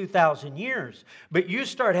out for 2,000 years. But you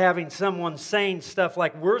start having someone saying stuff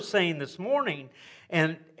like we're saying this morning.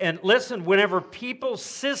 And listen, whenever people's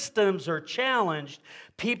systems are challenged,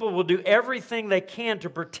 people will do everything they can to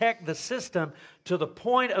protect the system to the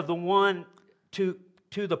point of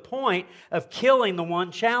to the point of killing the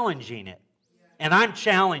one challenging it. And I'm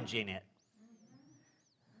challenging it.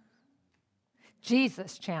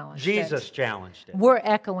 Jesus challenged it. Jesus challenged it. We're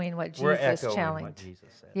echoing what Jesus challenged. What Jesus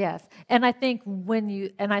said. Yes, and I think when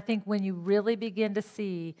you really begin to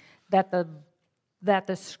see that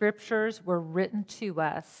the scriptures were written to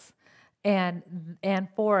us and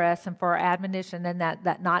for us and for our admonition, and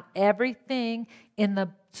that not everything in the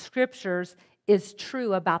scriptures is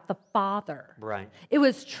true about the Father. Right. It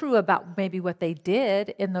was true about maybe what they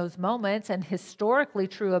did in those moments and historically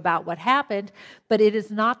true about what happened, but it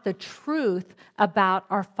is not the truth about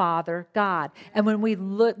our Father God. And when we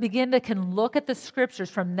can look at the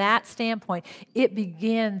scriptures from that standpoint,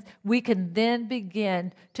 we can then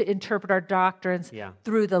begin to interpret our doctrines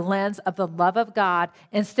through the lens of the love of God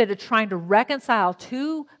instead of trying to reconcile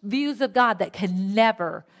two views of God that can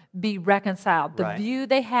never be reconciled. The view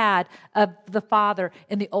they had of the Father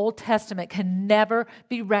in the Old Testament can never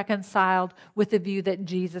be reconciled with the view that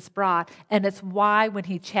Jesus brought. And it's why when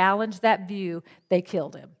he challenged that view, they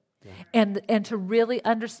killed him. Yeah. And to really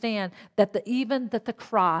understand that the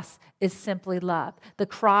cross is simply love. The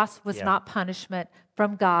cross was not punishment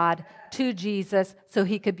from God to Jesus so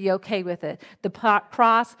he could be okay with it. The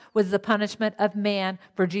cross was the punishment of man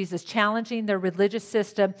for Jesus challenging their religious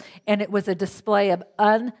system, and it was a display of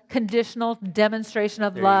unconditional demonstration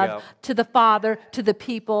of love to the Father, to the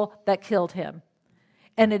people that killed him.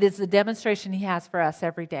 And it is the demonstration he has for us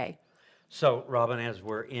every day. So, Robin, as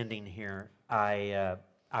we're ending here, I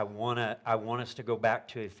want us to go back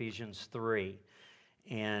to Ephesians 3.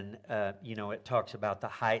 And, it talks about the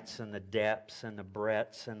heights and the depths and the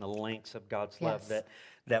breadths and the lengths of God's love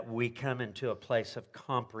that we come into a place of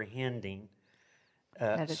comprehending.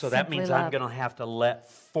 So that means love. I'm going to have to let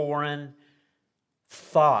foreign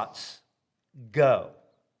thoughts go.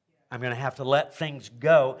 I'm going to have to let things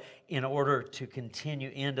go in order to continue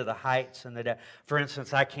into the heights and the depth. For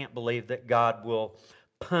instance, I can't believe that God will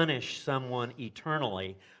punish someone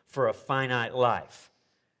eternally for a finite life.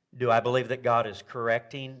 Do I believe that God is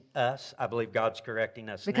correcting us? I believe God's correcting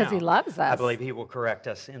us Because now. He loves us. I believe He will correct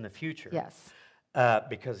us in the future. Yes.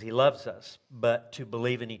 Because He loves us. But to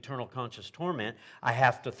believe in eternal conscious torment, I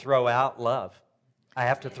have to throw out love. I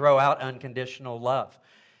have to throw out unconditional love.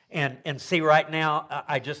 And see, right now,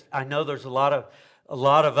 I know there's a lot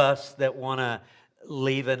of us that want to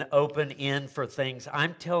leave an open end for things.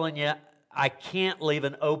 I'm telling you, I can't leave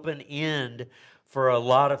an open end for a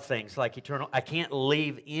lot of things like eternal. I can't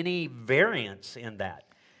leave any variance in that.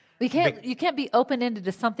 You can't be open-ended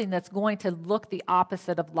to something that's going to look the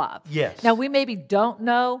opposite of love. Yes. Now, we maybe don't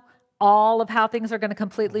know all of how things are going to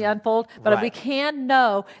completely unfold, but Right. we can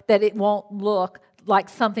know that it won't look like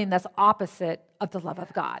something that's opposite of the love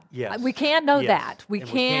of God. Yes. We can know Yes. that. We And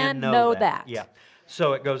can know that. Yeah.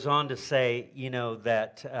 So it goes on to say,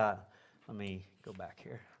 that, let me go back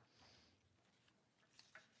here.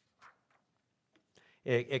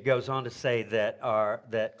 It goes on to say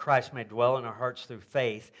that Christ may dwell in our hearts through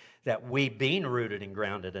faith, that we, being rooted and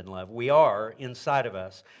grounded in love, we are inside of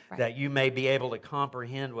us, Right. that you may be able to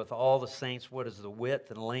comprehend with all the saints what is the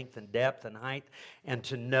width and length and depth and height, and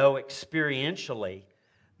to know experientially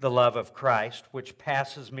the love of Christ, which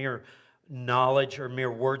passes mere knowledge or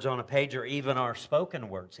mere words on a page, or even our spoken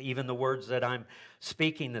words, even the words that I'm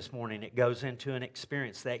speaking this morning. It goes into an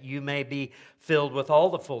experience that you may be filled with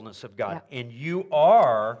all the fullness of God. Yeah. And you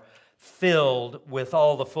are filled with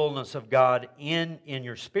all the fullness of God in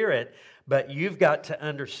your spirit, but you've got to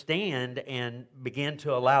understand and begin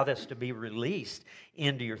to allow this to be released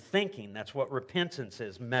into your thinking. That's what repentance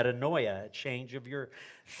is, metanoia, a change of your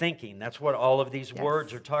thinking. That's what all of these Yes.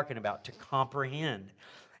 words are talking about, to comprehend.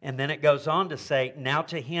 And then it goes on to say, now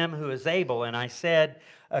to him who is able. And I said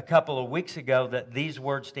a couple of weeks ago that these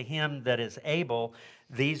words, to him that is able,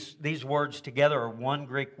 these words together are one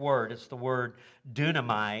Greek word. It's the word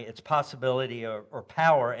dunamai. It's possibility or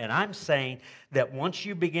power. And I'm saying that once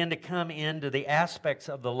you begin to come into the aspects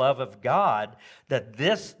of the love of God, that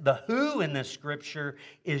the who in this scripture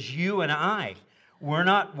is you and I. We're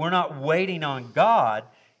not waiting on God.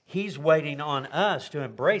 He's waiting on us to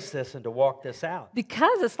embrace this and to walk this out.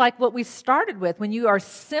 Because it's like what we started with. When you are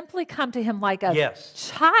simply come to Him like a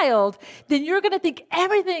Yes. child, then you're going to think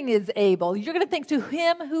everything is able. You're going to think to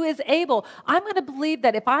Him who is able. I'm going to believe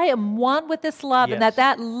that if I am one with this love, and Yes.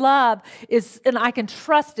 that love is, and I can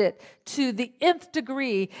trust it to the nth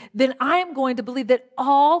degree, then I'm going to believe that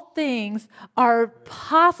all things are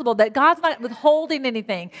possible, that God's not withholding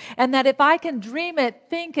anything, and that if I can dream it,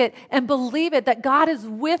 think it, and believe it, that God is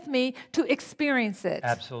with me to experience it.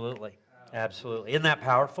 Absolutely. Absolutely. Isn't that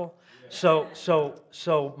powerful?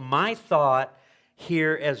 So my thought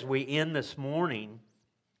here as we end this morning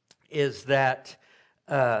is that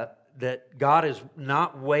that God is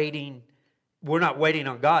not waiting. We're not waiting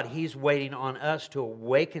on God. He's waiting on us to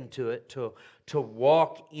awaken to it, to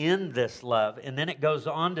walk in this love. And then it goes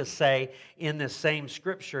on to say in this same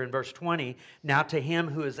scripture in verse 20, now to him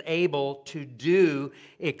who is able to do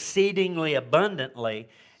exceedingly abundantly.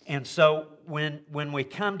 And so when we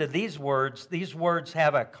come to these words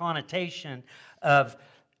have a connotation of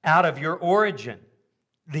out of your origin.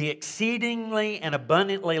 The exceedingly and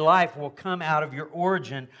abundantly life will come out of your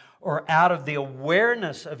origin, or out of the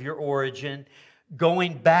awareness of your origin,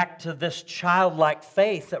 going back to this childlike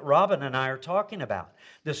faith that Robin and I are talking about,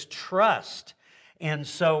 this trust. And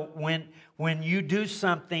so when you do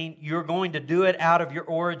something, you're going to do it out of your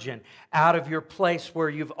origin, out of your place where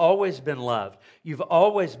you've always been loved, you've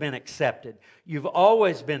always been accepted, you've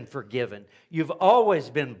always been forgiven, you've always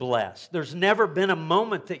been blessed. There's never been a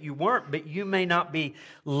moment that you weren't, but you may not be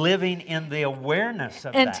living in the awareness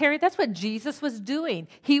of that. And Terry, that's what Jesus was doing.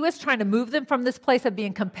 He was trying to move them from this place of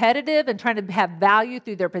being competitive and trying to have value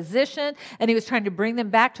through their position, and He was trying to bring them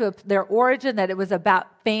back to their origin, that it was about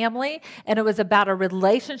family, and it was about a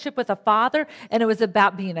relationship with a father, and it was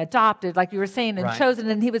about being adopted, like you were saying, and Right. chosen.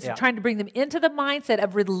 And He was trying to bring them into the mindset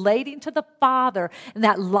of relating to the Father, and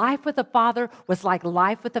that life with the Father was like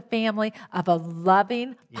life with the family of a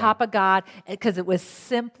loving Papa God, because it was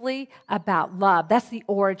simply about love. That's the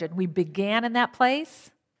origin. We began in that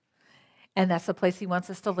place, and that's the place He wants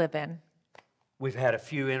us to live in. We've had a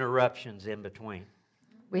few interruptions in between.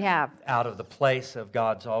 We have. Out of the place of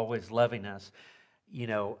God's always loving us. You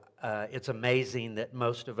know, it's amazing that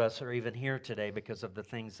most of us are even here today because of the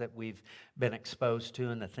things that we've been exposed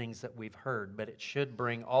to and the things that we've heard. But it should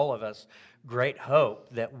bring all of us great hope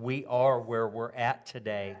that we are where we're at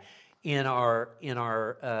today in our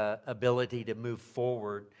ability to move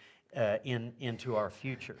forward into our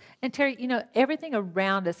future. And Terry, everything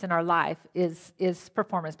around us in our life is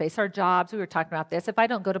performance-based. Our jobs, we were talking about this. If I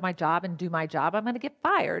don't go to my job and do my job, I'm going to get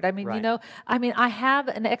fired. I mean, Right. I have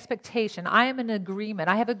an expectation. I am in agreement.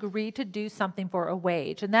 I have agreed to do something for a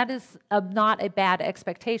wage, and that is not a bad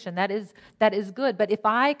expectation. That is good. But if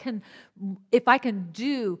I can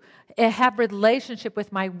have relationship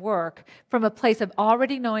with my work from a place of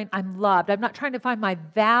already knowing I'm loved. I'm not trying to find my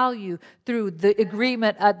value through the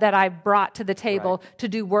agreement that I brought to the table to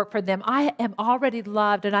do work for them. I am already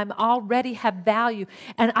loved and I'm already have value,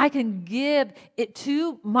 and I can give it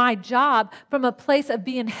to my job from a place of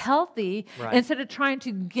being healthy instead of trying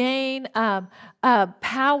to gain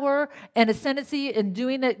power and ascendancy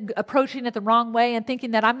and approaching it the wrong way and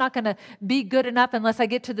thinking that I'm not going to be good enough unless I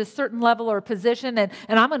get to this certain level or position, and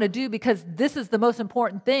I'm going to do because this is the most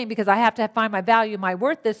important thing, because I have to find my value, my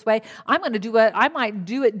worth this way. I'm going to do it. I might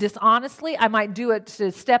do it dishonestly. I might do it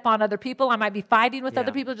to step on other people. I might be fighting with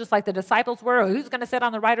other people just like the disciples were. Or who's going to sit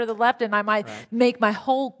on the right or the left? And I might make my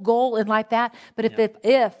whole goal in life that. But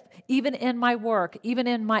if even in my work, even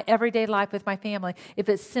in my everyday life with my family, if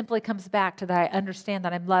it simply comes back to that I understand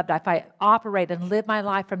that I'm loved, if I operate and live my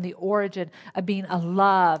life from the origin of being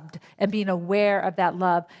loved and being aware of that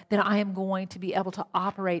love, then I am going to be able to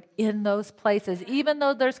operate in those places. Even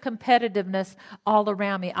though there's competitiveness all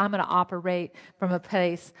around me, I'm going to operate from a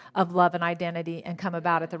place of love and identity and come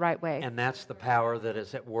about it the right way. And that's the power that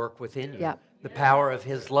is at work within you. Yep. The power of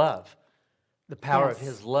His love. The power of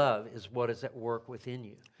His love is what is at work within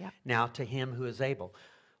you. Yep. Now, to Him who is able.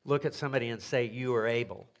 Look at somebody and say, you are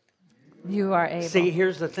able. You are able. See,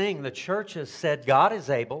 here's the thing. The church has said God is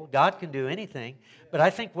able. God can do anything. But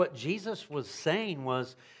I think what Jesus was saying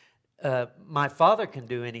was, my Father can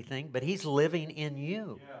do anything, but He's living in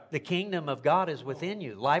you. Yeah. The kingdom of God is within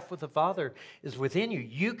you. Life with the Father is within you.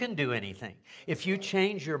 You can do anything. If you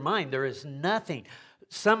change your mind, there is nothing.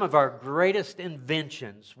 Some of our greatest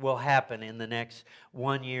inventions will happen in the next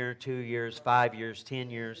 1 year, 2 years, 5 years, 10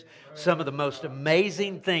 years. Some of the most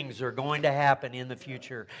amazing things are going to happen in the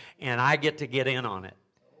future, and I get to get in on it.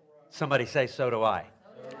 Somebody say, so do I.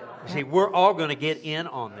 You see, we're all going to get in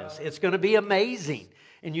on this. It's going to be amazing.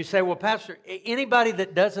 And you say, well, Pastor, anybody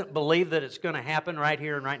that doesn't believe that it's going to happen right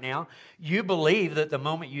here and right now, you believe that the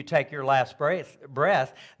moment you take your last breath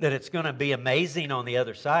that it's going to be amazing on the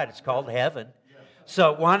other side. It's called heaven.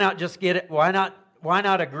 So why not just get it? Why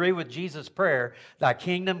not agree with Jesus' prayer, thy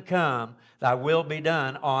kingdom come, thy will be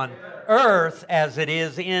done on earth as it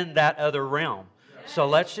is in that other realm. So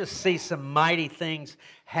let's just see some mighty things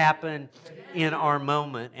happen in our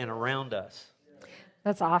moment and around us.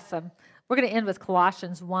 That's awesome. We're going to end with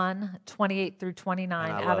Colossians 1:28 through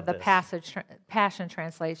 29 out of the Passion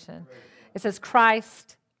Translation. It says,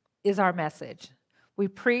 Christ is our message. We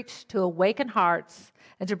preach to awaken hearts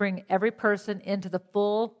and to bring every person into the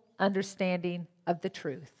full understanding of the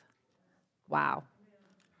truth. Wow.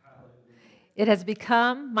 It has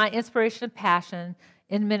become my inspiration and passion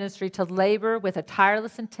in ministry to labor with a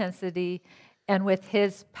tireless intensity and with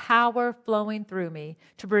His power flowing through me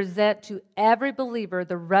to present to every believer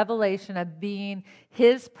the revelation of being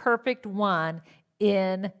His perfect one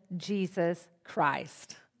in Jesus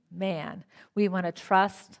Christ. Man, we want to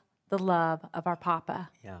trust the love of our Papa.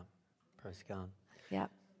 Yeah, praise God. Yep.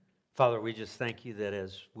 Father, we just thank you that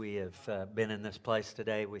as we have been in this place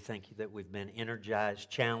today, we thank you that we've been energized,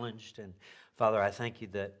 challenged, and Father, I thank you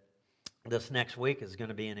that this next week is going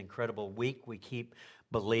to be an incredible week. We keep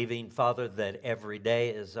believing, Father, that every day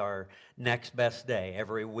is our next best day.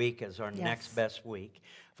 Every week is our next best week.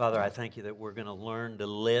 Father, I thank you that we're going to learn to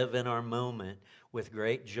live in our moment with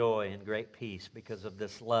great joy and great peace because of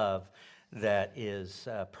this love that is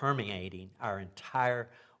permeating our entire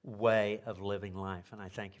way of living life. And I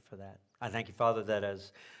thank you for that. I thank you, Father, that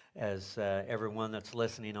as everyone that's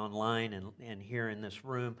listening online and here in this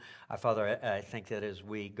room, Father, I think that as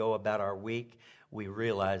we go about our week, we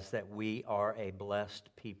realize that we are a blessed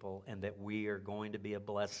people and that we are going to be a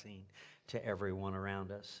blessing to everyone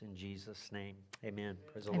around us. In Jesus' name, amen.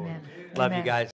 Praise the Lord. Love you guys.